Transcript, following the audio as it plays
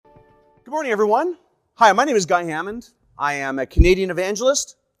Good morning, everyone. Hi, my name is Guy Hammond. I am a Canadian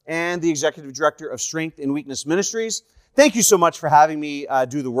evangelist and the Executive Director of Strength in Weakness Ministries. Thank you so much for having me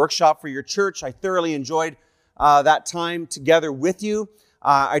do the workshop for your church. I thoroughly enjoyed that time together with you.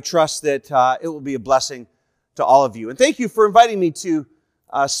 I trust that it will be a blessing to all of you. And thank you for inviting me to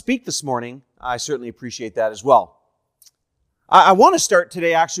speak this morning. I certainly appreciate that as well. I want to start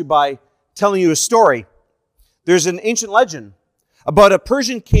today actually by telling you a story. There's an ancient legend about a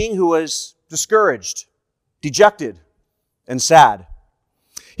Persian king who was discouraged, dejected, and sad.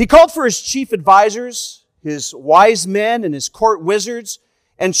 He called for his chief advisors, his wise men, and his court wizards,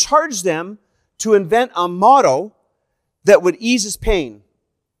 and charged them to invent a motto that would ease his pain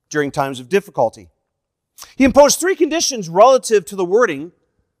during times of difficulty. He imposed 3 conditions relative to the wording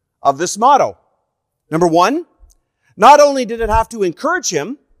of this motto. Number 1, not only did it have to encourage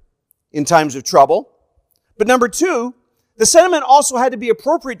him in times of trouble, but number 2, the sentiment also had to be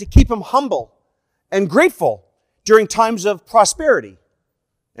appropriate to keep him humble and grateful during times of prosperity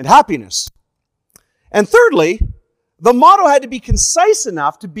and happiness. And thirdly, the motto had to be concise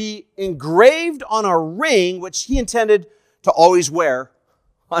enough to be engraved on a ring which he intended to always wear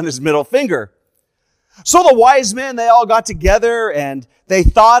on his middle finger. So the wise men, they all got together and they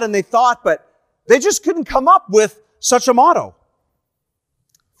thought, but they just couldn't come up with such a motto.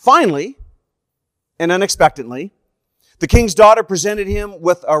 Finally, and unexpectedly, the king's daughter presented him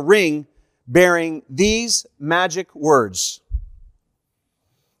with a ring bearing these magic words: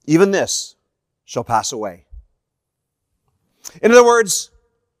 "Even this shall pass away." In other words,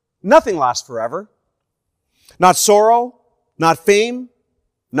 nothing lasts forever. Not sorrow, not fame,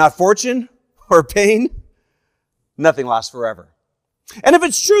 not fortune or pain. Nothing lasts forever. And if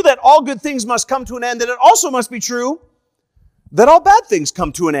it's true that all good things must come to an end, then it also must be true that all bad things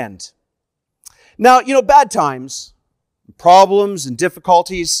come to an end. Now, bad times, problems and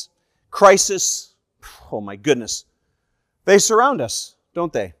difficulties, crisis, oh my goodness, they surround us,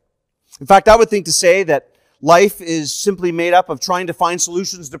 don't they? In fact, I would think to say that life is simply made up of trying to find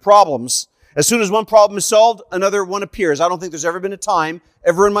solutions to problems. As soon as one problem is solved, another one appears. I don't think there's ever been a time,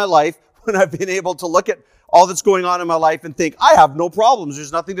 ever in my life, when I've been able to look at all that's going on in my life and think, I have no problems,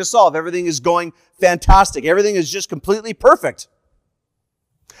 there's nothing to solve, everything is going fantastic, everything is just completely perfect.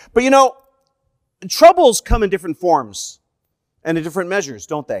 But troubles come in different forms and in different measures,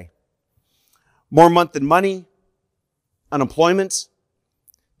 don't they? More month than money, unemployment,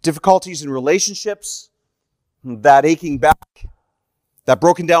 difficulties in relationships, that aching back, that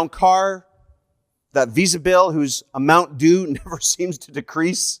broken down car, that Visa bill whose amount due never seems to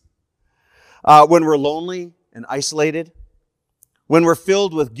decrease, when we're lonely and isolated, when we're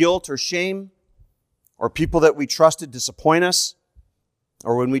filled with guilt or shame, or people that we trusted disappoint us,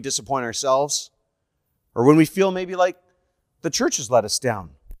 or when we disappoint ourselves, or when we feel maybe like the church has let us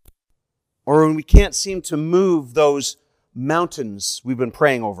down, or when we can't seem to move those mountains we've been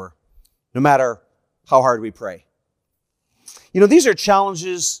praying over, no matter how hard we pray. These are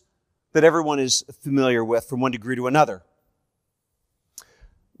challenges that everyone is familiar with from one degree to another.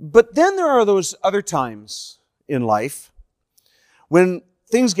 But then there are those other times in life when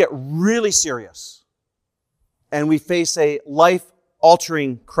things get really serious and we face a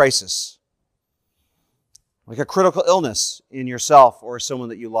life-altering crisis, like a critical illness in yourself or someone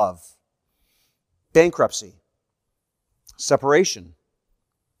that you love, bankruptcy, separation,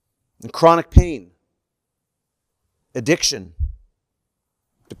 and chronic pain, addiction,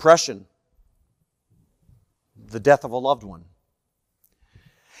 depression, the death of a loved one.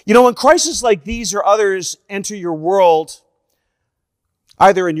 When crises like these or others enter your world,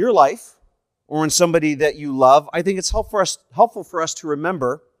 either in your life or in somebody that you love, I think it's helpful for us to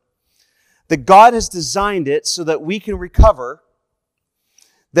remember that God has designed it so that we can recover,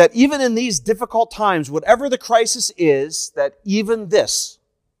 that even in these difficult times, whatever the crisis is, that even this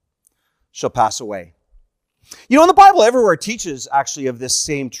shall pass away. In the Bible, everywhere teaches actually of this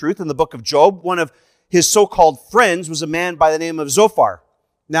same truth. In the book of Job, one of his so-called friends was a man by the name of Zophar.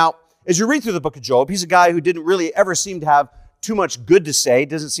 Now, as you read through the book of Job, he's a guy who didn't really ever seem to have too much good to say.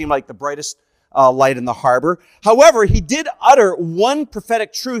 Doesn't seem like the brightest light in the harbor. However, he did utter one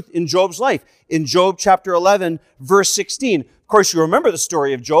prophetic truth in Job's life. In Job chapter 11, verse 16. Of course, you remember the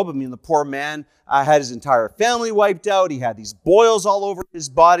story of Job. The poor man had his entire family wiped out. He had these boils all over his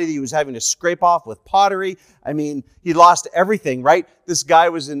body that he was having to scrape off with pottery. He lost everything, right? This guy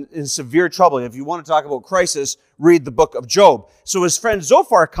was in severe trouble. If you want to talk about crisis, read the book of Job. So his friend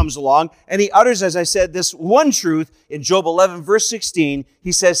Zophar comes along and he utters, as I said, this one truth in Job 11, verse 16.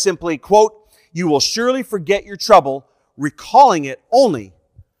 He says simply, quote, "You will surely forget your trouble, recalling it only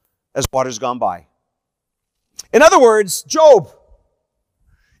as water's gone by." In other words, Job,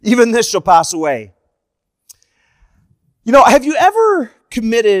 Even this shall pass away. You know, have you ever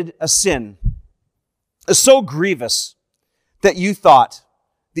committed a sin so grievous that you thought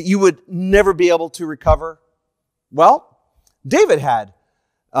that you would never be able to recover? Well, David had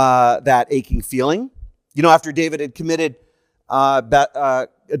that aching feeling. You know, after David had committed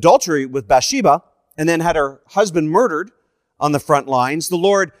adultery with Bathsheba and then had her husband murdered on the front lines, the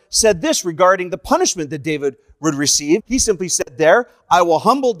Lord said this regarding the punishment that David would receive. He simply said there, I will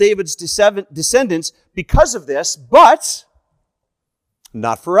humble David's descendants because of this, but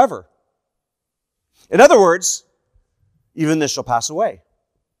not forever. In other words, even this shall pass away.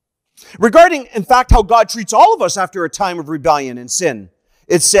 Regarding, in fact, how God treats all of us after a time of rebellion and sin,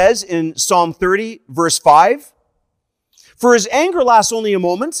 it says in Psalm 30, verse 5, for his anger lasts only a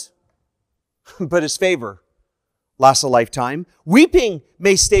moment, but his favor lasts a lifetime. Weeping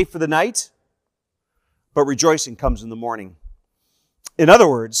may stay for the night, but rejoicing comes in the morning. In other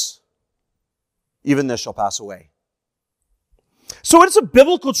words, even this shall pass away. So it's a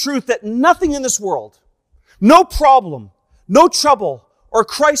biblical truth that nothing in this world, no problem, no trouble, or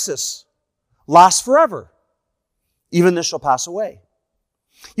crisis lasts forever. Even this shall pass away.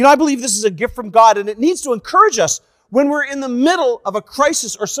 You know, I believe this is a gift from God, and it needs to encourage us when we're in the middle of a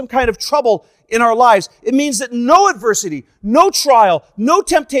crisis or some kind of trouble in our lives. It means that no adversity, no trial, no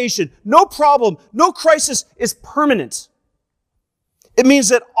temptation, no problem, no crisis is permanent. It means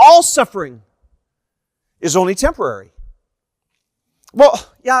that all suffering is only temporary. Well,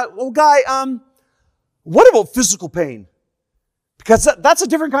 Guy, what about physical pain? Because that's a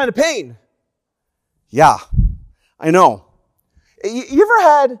different kind of pain. Yeah, I know. You ever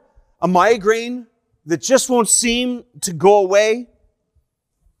had a migraine that just won't seem to go away?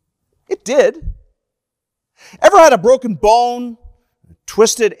 It did. Ever had a broken bone, a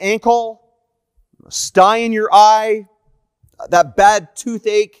twisted ankle, a sty in your eye, that bad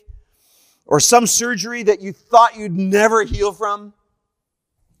toothache, or some surgery that you thought you'd never heal from?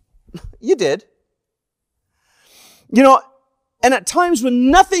 You did. You know, and at times when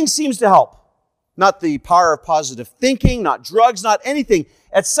nothing seems to help, not the power of positive thinking, not drugs, not anything,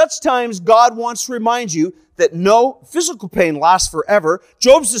 at such times God wants to remind you that no physical pain lasts forever.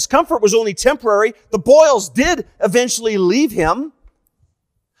 Job's discomfort was only temporary. The boils did eventually leave him.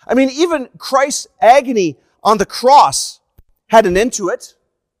 I mean, even Christ's agony on the cross had an end to it.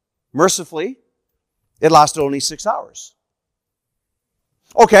 Mercifully, it lasted only 6 hours.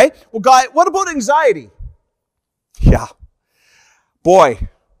 Okay, well, Guy, what about anxiety? Yeah. Boy,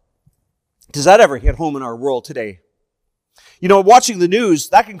 does that ever hit home in our world today? You know, watching the news,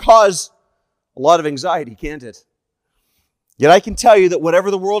 that can cause a lot of anxiety, can't it? Yet I can tell you that whatever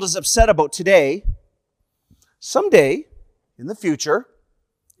the world is upset about today, someday in the future,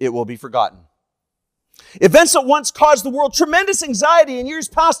 it will be forgotten. Events that once caused the world tremendous anxiety in years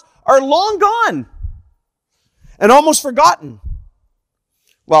past are long gone and almost forgotten.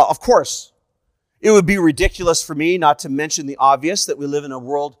 Well, of course, it would be ridiculous for me not to mention the obvious that we live in a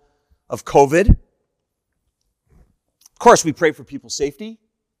world of COVID. Of course, we pray for people's safety.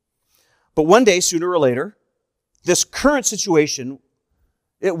 But one day, sooner or later, this current situation,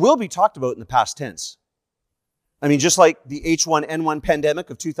 it will be talked about in the past tense. I mean, just like the H1N1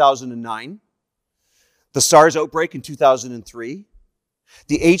 pandemic of 2009, the SARS outbreak in 2003,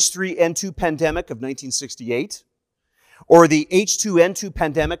 the H3N2 pandemic of 1968, or the H2N2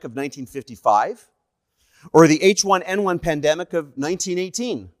 pandemic of 1955, or the H1N1 pandemic of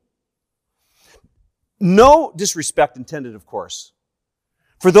 1918. No disrespect intended, of course,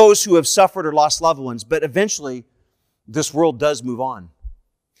 for those who have suffered or lost loved ones, but eventually this world does move on.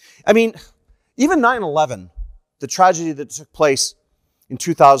 I mean, even 9/11, the tragedy that took place in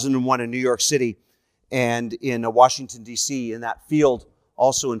 2001 in New York City and in Washington, D.C., in that field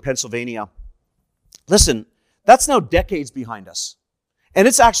also in Pennsylvania. Listen, that's now decades behind us. And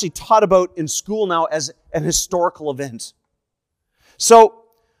it's actually taught about in school now as an historical event. So,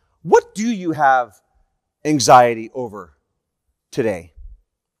 what do you have anxiety over today?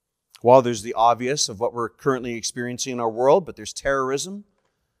 Well, there's the obvious of what we're currently experiencing in our world, but there's terrorism,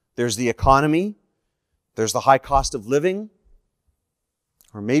 there's the economy, there's the high cost of living,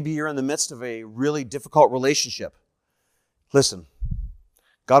 or maybe you're in the midst of a really difficult relationship. Listen,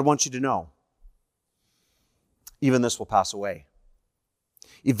 God wants you to know, even this will pass away.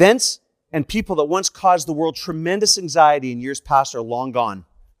 Events and people that once caused the world tremendous anxiety in years past are long gone.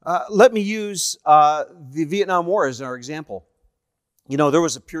 Let me use the Vietnam War as our example. You know, there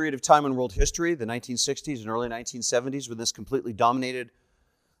was a period of time in world history, the 1960s and early 1970s, when this completely dominated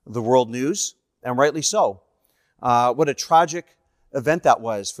the world news, and rightly so. What a tragic event that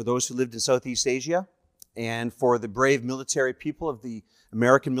was for those who lived in Southeast Asia and for the brave military people of the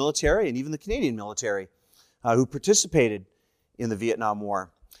American military and even the Canadian military who participated in the Vietnam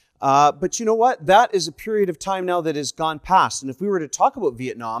War. But you know what? That is a period of time now that has gone past. And if we were to talk about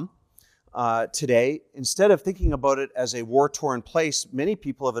Vietnam today, instead of thinking about it as a war-torn place, many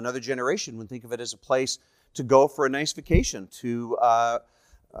people of another generation would think of it as a place to go for a nice vacation, to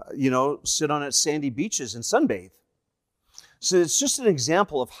sit on its sandy beaches and sunbathe. So it's just an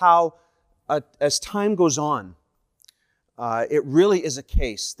example of how, as time goes on, it really is a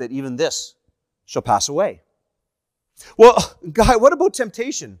case that even this shall pass away. Well, Guy, what about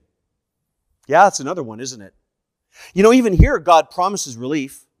temptation? Yeah, that's another one, isn't it? You know, even here, God promises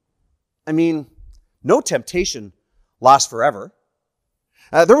relief. I mean, no temptation lasts forever.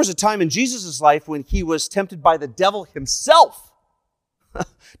 There was a time in Jesus' life when he was tempted by the devil himself.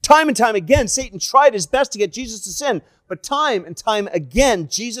 Time and time again, Satan tried his best to get Jesus to sin, but time and time again,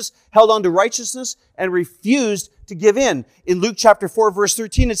 Jesus held on to righteousness and refused to give in. In Luke chapter 4, verse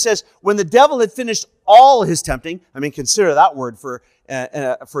 13, it says, when the devil had finished all his tempting, I mean, consider that word for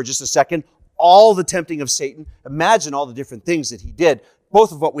just a second, all the tempting of Satan. Imagine all the different things that he did,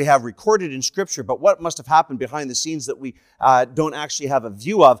 both of what we have recorded in Scripture, but what must have happened behind the scenes that we don't actually have a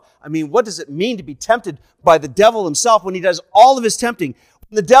view of. I mean, what does it mean to be tempted by the devil himself when he does all of his tempting?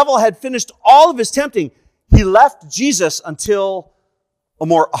 When the devil had finished all of his tempting, he left Jesus until a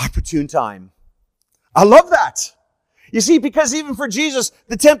more opportune time. I love that. You see, because even for Jesus,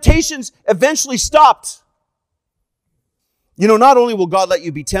 the temptations eventually stopped. You know, not only will God not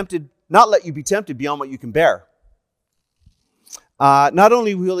let you be tempted beyond what you can bear. Not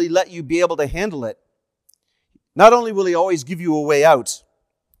only will he let you be able to handle it, not only will he always give you a way out,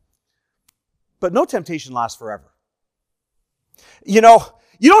 but no temptation lasts forever. You know,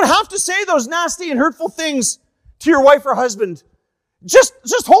 you don't have to say those nasty and hurtful things to your wife or husband. Just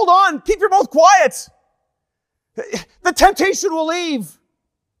hold on. Keep your mouth quiet. The temptation will leave.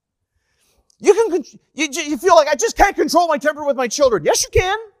 You feel like, I just can't control my temper with my children. Yes, you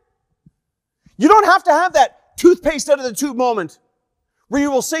can. You don't have to have that toothpaste out of the tube moment where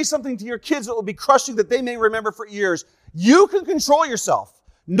you will say something to your kids that will be crushing that they may remember for years. You can control yourself.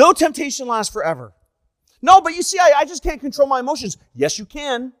 No temptation lasts forever. No, but you see, I just can't control my emotions. Yes, you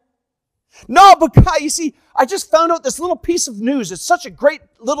can. No, but God, you see, I just found out this little piece of news. It's such a great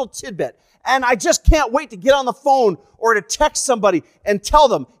little tidbit. And I just can't wait to get on the phone or to text somebody and tell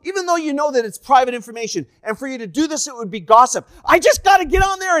them, even though you know that it's private information. And for you to do this, it would be gossip. I just got to get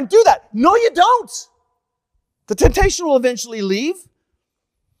on there and do that. No, you don't. The temptation will eventually leave.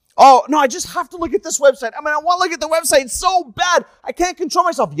 Oh, no, I just have to look at this website. I want to look at the website so bad. I can't control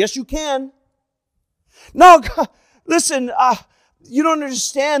myself. Yes, you can. No, God, listen, you don't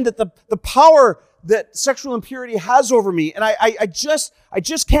understand that the power that sexual impurity has over me, and I just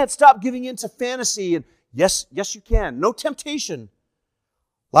can't stop giving in to fantasy. And yes, you can. No temptation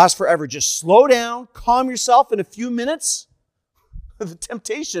lasts forever. Just slow down, calm yourself in a few minutes. The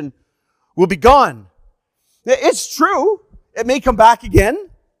temptation will be gone. It's true. It may come back again,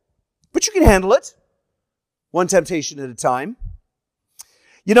 but you can handle it. One temptation at a time.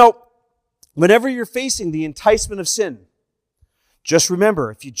 You know, whenever you're facing the enticement of sin, just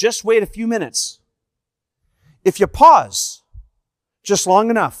remember, if you just wait a few minutes, if you pause just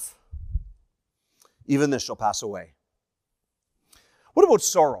long enough, even this shall pass away. What about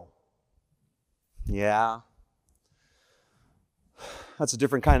sorrow? Yeah, that's a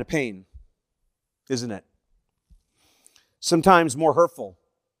different kind of pain, isn't it? Sometimes more hurtful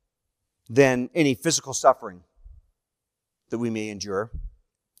than any physical suffering that we may endure.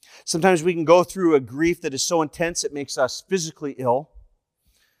 Sometimes we can go through a grief that is so intense it makes us physically ill.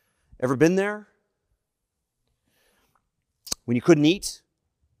 Ever been there? When you couldn't eat,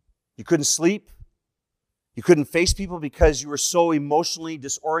 you couldn't sleep, you couldn't face people because you were so emotionally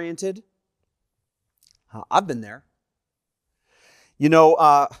disoriented? I've been there. You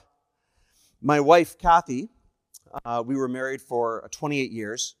know, my wife, Kathy, we were married for 28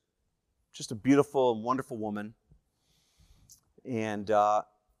 years. Just a beautiful and wonderful woman. And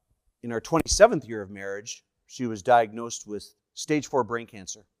in our 27th year of marriage, she was diagnosed with stage 4 brain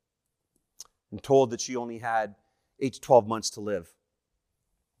cancer and told that she only had 8 to 12 months to live.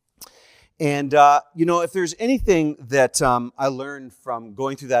 And, you know, if there's anything that I learned from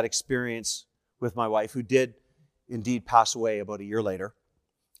going through that experience with my wife, who did indeed pass away about a year later,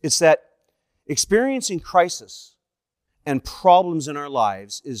 it's that experiencing crisis and problems in our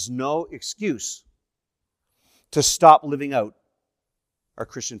lives is no excuse to stop living out our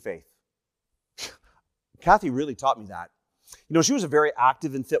Christian faith. Kathy really taught me that. You know, she was a very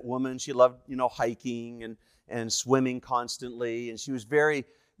active and fit woman. She loved, hiking and swimming constantly. And she was very,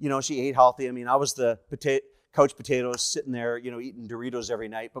 she ate healthy. I mean, I was the couch potatoes sitting there, eating Doritos every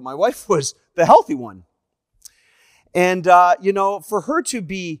night. But my wife was the healthy one. And, for her to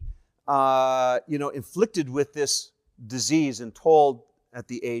be, inflicted with this disease and told at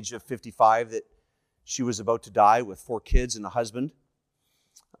the age of 55 that she was about to die with 4 kids and a husband,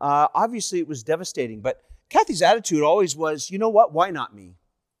 obviously it was devastating. But Kathy's attitude always was, you know what, why not me?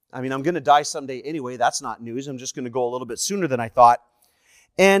 I mean, I'm going to die someday anyway. That's not news. I'm just going to go a little bit sooner than I thought.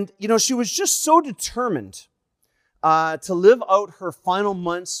 And, she was just so determined to live out her final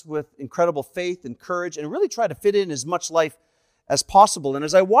months with incredible faith and courage and really try to fit in as much life as possible. And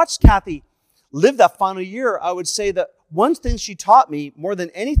as I watched Kathy live that final year, I would say that one thing she taught me more than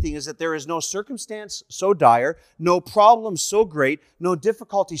anything is that there is no circumstance so dire, no problem so great, no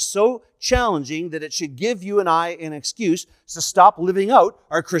difficulty so challenging that it should give you and I an excuse to stop living out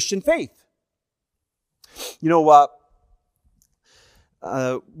our Christian faith. We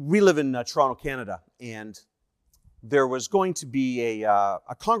live in Toronto, Canada, and there was going to be a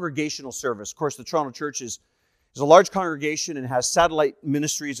congregational service. Of course, the Toronto Church is a large congregation and has satellite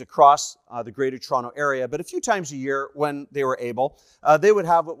ministries across the Greater Toronto area. But a few times a year, when they were able, they would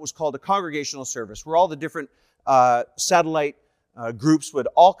have what was called a congregational service, where all the different satellite groups would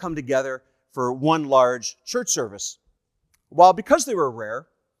all come together for one large church service. Well, because they were rare,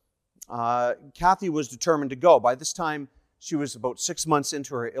 Kathy was determined to go. By this time, she was about 6 months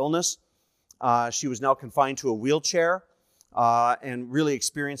into her illness. She was now confined to a wheelchair and really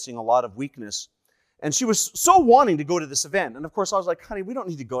experiencing a lot of weakness. And she was so wanting to go to this event. And of course, I was like, honey, we don't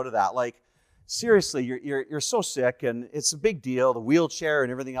need to go to that. Like, seriously, you're so sick, and it's a big deal, the wheelchair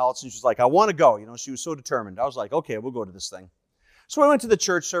and everything else. And she's like, I want to go. She was so determined. I was like, okay, we'll go to this thing. So we went to the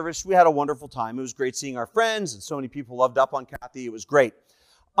church service. We had a wonderful time. It was great seeing our friends, and so many people loved up on Kathy. It was great.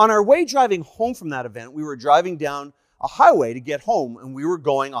 On our way driving home from that event, we were driving down a highway to get home, and we were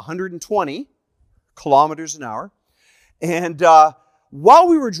going 120 kilometers an hour. And while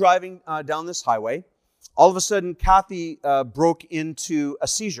we were driving down this highway, all of a sudden, Kathy broke into a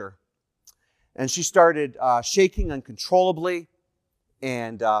seizure. And she started shaking uncontrollably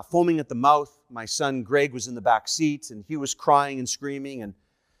and foaming at the mouth. My son, Greg, was in the back seat, and he was crying and screaming. And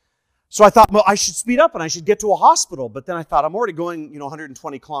so I thought, well, I should speed up and I should get to a hospital. But then I thought, I'm already going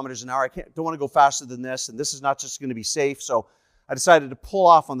 120 kilometers an hour. Don't want to go faster than this, and this is not just going to be safe. So I decided to pull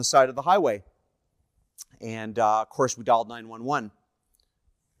off on the side of the highway. And, of course, we dialed 911.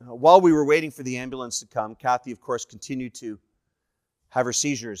 While we were waiting for the ambulance to come, Kathy, of course, continued to have her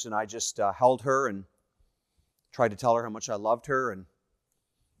seizures, and I just held her and tried to tell her how much I loved her. And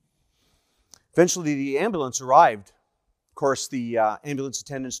eventually the ambulance arrived. Of course, the ambulance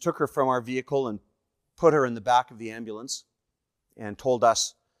attendants took her from our vehicle and put her in the back of the ambulance and told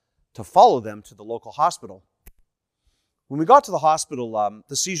us to follow them to the local hospital. When we got to the hospital,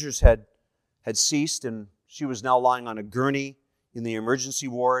 the seizures had ceased, and she was now lying on a gurney in the emergency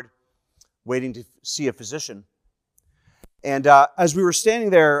ward, waiting to see a physician. And as we were standing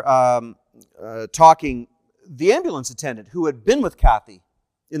there talking, the ambulance attendant who had been with Kathy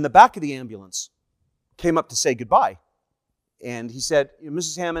in the back of the ambulance came up to say goodbye. And he said,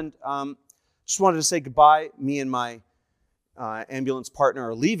 Mrs. Hammond, just wanted to say goodbye. Me and my ambulance partner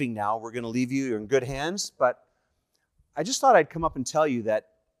are leaving now. We're going to leave you. You're in good hands. But I just thought I'd come up and tell you that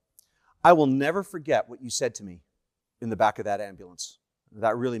I will never forget what you said to me in the back of that ambulance.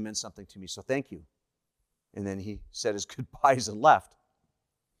 That really meant something to me, so thank you. And then he said his goodbyes and left.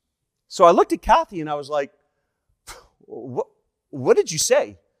 So I looked at Kathy and I was like, what did you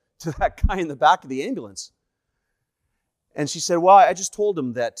say to that guy in the back of the ambulance? And she said, well, I just told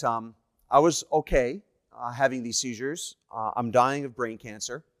him that I was okay having these seizures. I'm dying of brain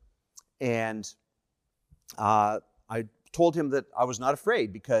cancer. And I told him that I was not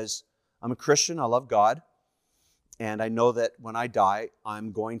afraid because I'm a Christian, I love God, and I know that when I die,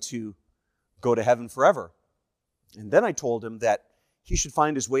 I'm going to go to heaven forever. And then I told him that he should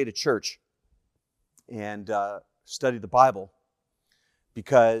find his way to church and study the Bible,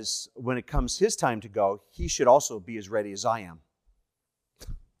 because when it comes his time to go, he should also be as ready as I am.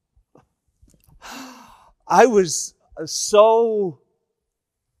 I was so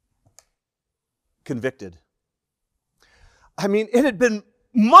convicted. I mean, it had been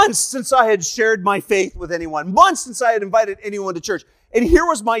months since I had shared my faith with anyone, months since I had invited anyone to church. And here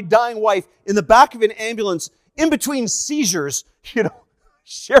was my dying wife in the back of an ambulance, in between seizures,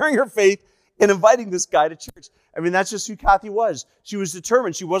 sharing her faith and inviting this guy to church. I mean, that's just who Kathy was. She was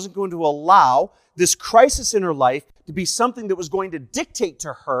determined she wasn't going to allow this crisis in her life to be something that was going to dictate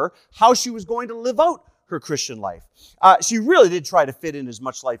to her how she was going to live out her Christian life. She really did try to fit in as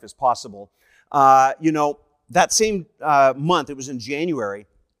much life as possible. That same month, it was in January,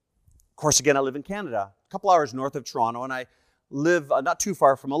 course, again, I live in Canada, a couple hours north of Toronto, and I live not too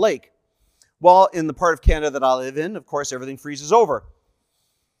far from a lake. Well, in the part of Canada that I live in, of course, everything freezes over.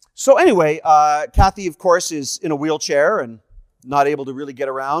 So anyway, Kathy, of course, is in a wheelchair and not able to really get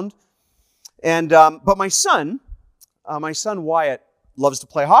around. And but my son Wyatt loves to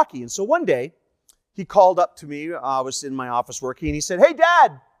play hockey. And so one day, he called up to me. I was in my office working, and he said, "Hey,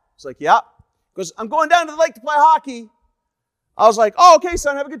 Dad." I was like, "Yeah." He goes, "I'm going down to the lake to play hockey." I was like, "Oh, okay,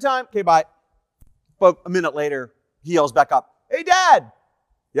 son, have a good time. Okay, bye." But a minute later, he yells back up, "Hey, Dad."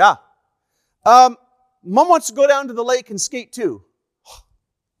 "Yeah." "Mom wants to go down to the lake and skate too."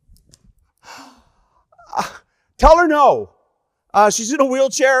 "Tell her no. She's in a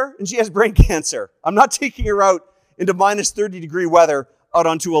wheelchair and she has brain cancer. I'm not taking her out into minus 30-degree weather out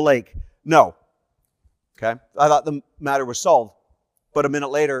onto a lake. No." Okay. I thought the matter was solved. But a minute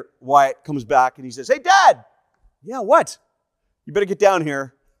later, Wyatt comes back and he says, "Hey, Dad." "Yeah, what?" "You better get down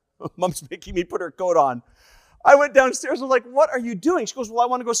here. Mom's making me put her coat on." I went downstairs and was like, "What are you doing?" She goes, "Well, I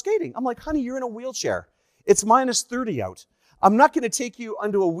want to go skating." I'm like, "Honey, you're in a wheelchair. It's minus 30 out. I'm not going to take you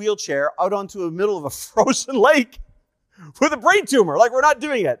onto a wheelchair out onto the middle of a frozen lake with a brain tumor. Like, we're not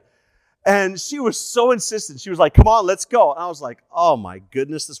doing it." And she was so insistent. She was like, "Come on, let's go." And I was like, oh my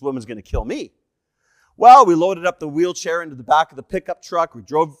goodness, this woman's going to kill me. Well, we loaded up the wheelchair into the back of the pickup truck. We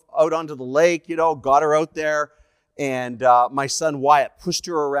drove out onto the lake, got her out there. And my son Wyatt pushed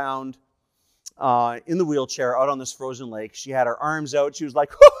her around in the wheelchair out on this frozen lake. She had her arms out. She was like,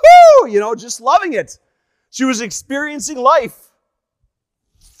 "Woohoo!" Just loving it. She was experiencing life.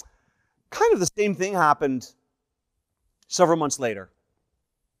 Kind of the same thing happened several months later.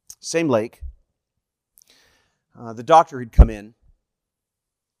 Same lake. The doctor had come in.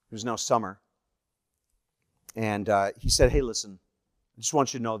 It was now summer. And he said, "Hey, listen, I just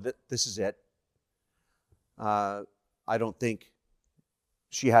want you to know that this is it. I don't think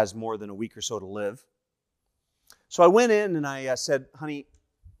she has more than a week or so to live." So I went in and I said, "Honey,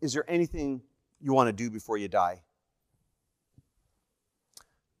 is there anything you want to do before you die?"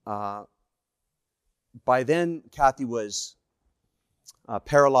 By then, Kathy was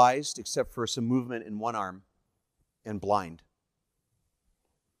paralyzed except for some movement in one arm and blind.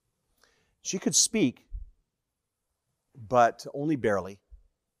 She could speak, but only barely.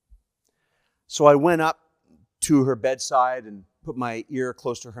 So I went up to her bedside and put my ear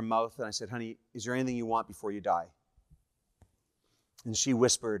close to her mouth, and I said, "Honey, is there anything you want before you die?" And she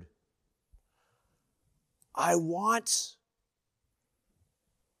whispered, "I want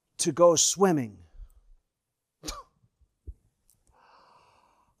to go swimming."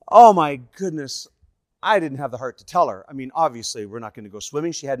 Oh my goodness. I didn't have the heart to tell her. I mean, obviously, we're not going to go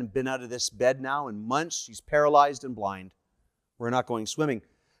swimming. She hadn't been out of this bed now in months. She's paralyzed and blind. We're not going swimming.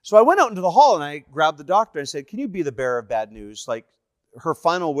 So I went out into the hall and I grabbed the doctor and said, "Can you be the bearer of bad news? Like, her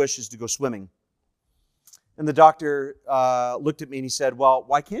final wish is to go swimming." And the doctor looked at me and he said, "Well,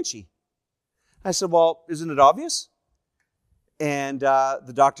 why can't she?" I said, "Well, isn't it obvious?" And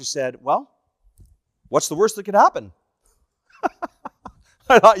the doctor said, "Well, what's the worst that could happen?"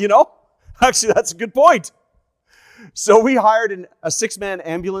 I thought, actually, that's a good point. So we hired a 6-man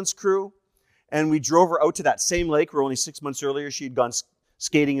ambulance crew, and we drove her out to that same lake where only 6 months earlier she had gone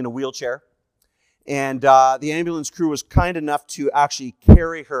skating in a wheelchair. And the ambulance crew was kind enough to actually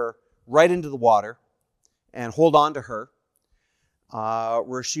carry her right into the water and hold on to her,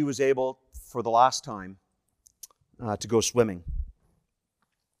 where she was able, for the last time, to go swimming.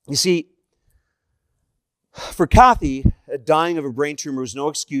 You see, for Kathy, dying of a brain tumor was no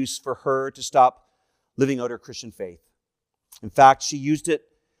excuse for her to stop living out her Christian faith. In fact, she used it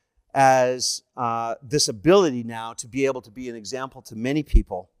as this ability now to be able to be an example to many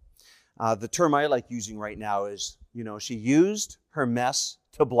people. The term I like using right now is, she used her mess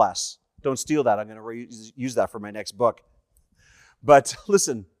to bless. Don't steal that. I'm going to use that for my next book. But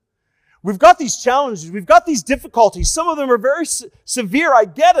listen, we've got these challenges. We've got these difficulties. Some of them are very severe. I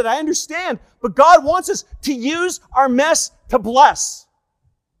get it. I understand. But God wants us to use our mess to bless.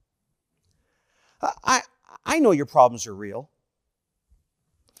 I know your problems are real.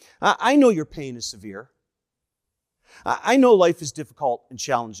 I know your pain is severe. I know life is difficult and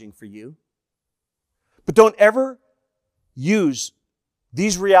challenging for you. But don't ever use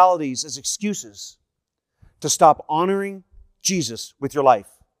these realities as excuses to stop honoring Jesus with your life.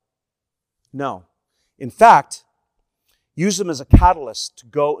 No. In fact, use them as a catalyst to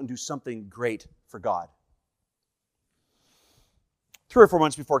go and do something great for God. 3 or 4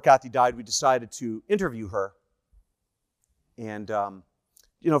 months before Kathy died, we decided to interview her. And,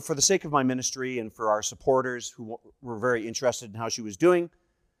 for the sake of my ministry and for our supporters who were very interested in how she was doing.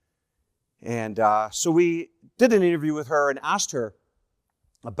 And so we did an interview with her and asked her,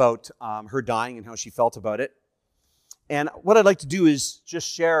 about her dying and how she felt about it. And what I'd like to do is just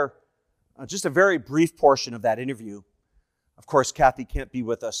share just a very brief portion of that interview. Of course, Kathy can't be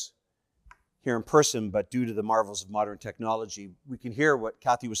with us here in person, but due to the marvels of modern technology, we can hear what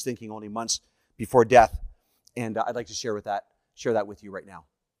Kathy was thinking only months before death. And I'd like to share that with you right now.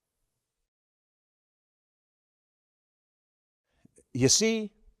 You see,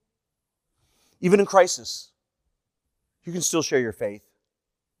 even in crisis, you can still share your faith.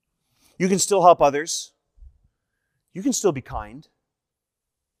 You can still help others. You can still be kind.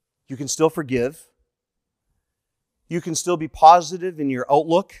 You can still forgive. You can still be positive in your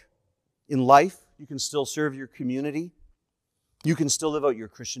outlook in life. You can still serve your community. You can still live out your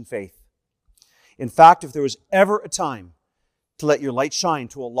Christian faith. In fact, if there was ever a time to let your light shine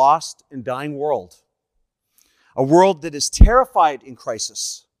to a lost and dying world, a world that is terrified in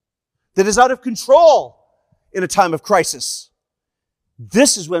crisis, that is out of control in a time of crisis,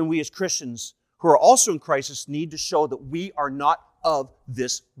 this is when we as Christians who are also in crisis need to show that we are not of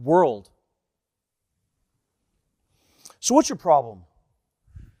this world. So what's your problem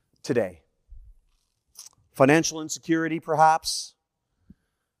today? Financial insecurity, perhaps?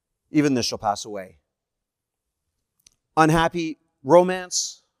 Even this shall pass away. Unhappy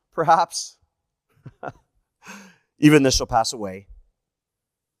romance, perhaps? Even this shall pass away.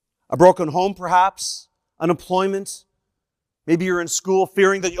 A broken home, perhaps? Unemployment? Maybe you're in school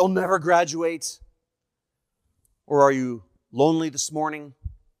fearing that you'll never graduate. Or are you lonely this morning?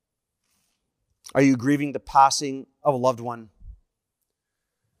 Are you grieving the passing of a loved one?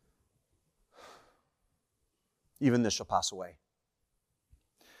 Even this shall pass away.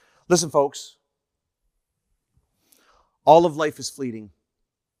 Listen, folks. All of life is fleeting.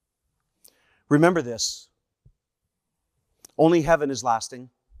 Remember this. Only heaven is lasting.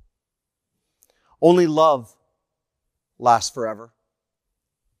 Only love lasts forever.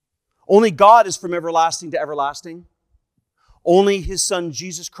 Only God is from everlasting to everlasting. Only His Son,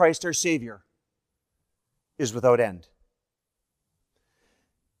 Jesus Christ, our Savior, is without end.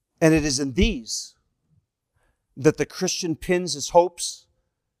 And it is in these that the Christian pins his hopes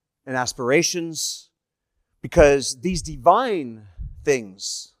and aspirations, because these divine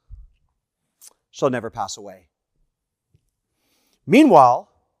things shall never pass away. Meanwhile,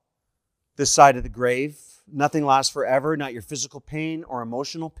 this side of the grave, nothing lasts forever, not your physical pain or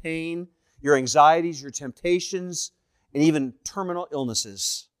emotional pain, your anxieties, your temptations, and even terminal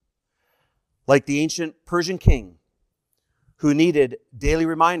illnesses. Like the ancient Persian king who needed daily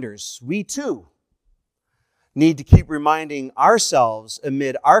reminders, we too need to keep reminding ourselves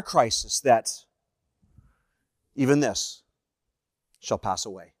amid our crisis that even this shall pass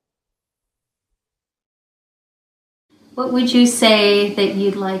away. What would you say that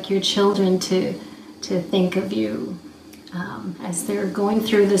you'd like your children to think of you as they're going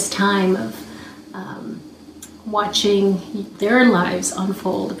through this time of watching their lives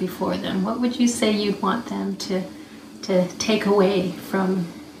unfold before them? What would you say you'd want them to take away from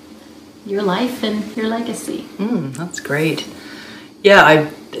your life and your legacy? That's great. Yeah, I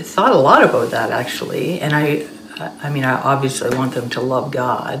thought a lot about that actually, and I obviously want them to love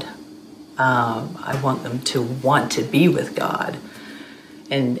God. I want them to want to be with God,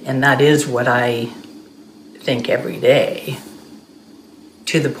 and that is what I think every day,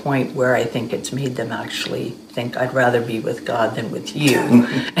 to the point where I think it's made them actually think I'd rather be with God than with you,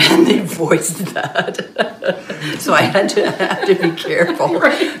 and they voiced that. So I had to be careful,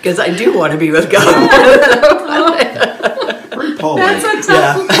 because I do want to be with God. Pretty polite. That's a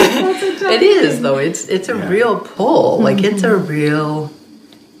tough, that's a tough It is, though. It's a real pull. Like, it's a real,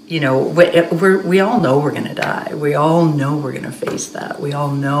 we all know we're going to die. We all know we're going to face that. We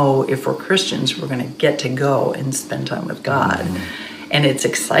all know if we're Christians, we're going to get to go and spend time with God. And it's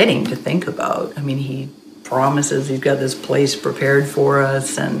exciting to think about. I mean, He promises He's got this place prepared for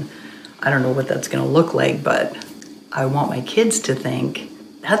us, and I don't know what that's going to look like, but I want my kids to think,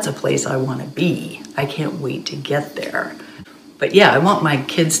 that's a place I want to be. I can't wait to get there. But yeah, I want my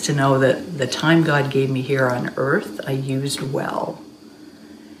kids to know that the time God gave me here on earth, I used well.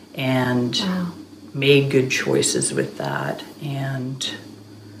 And made good choices with that, and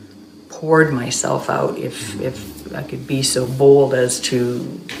poured myself out, if I could be so bold as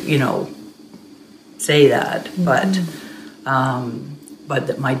to, say that. But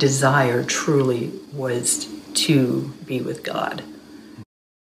that my desire truly was to be with God.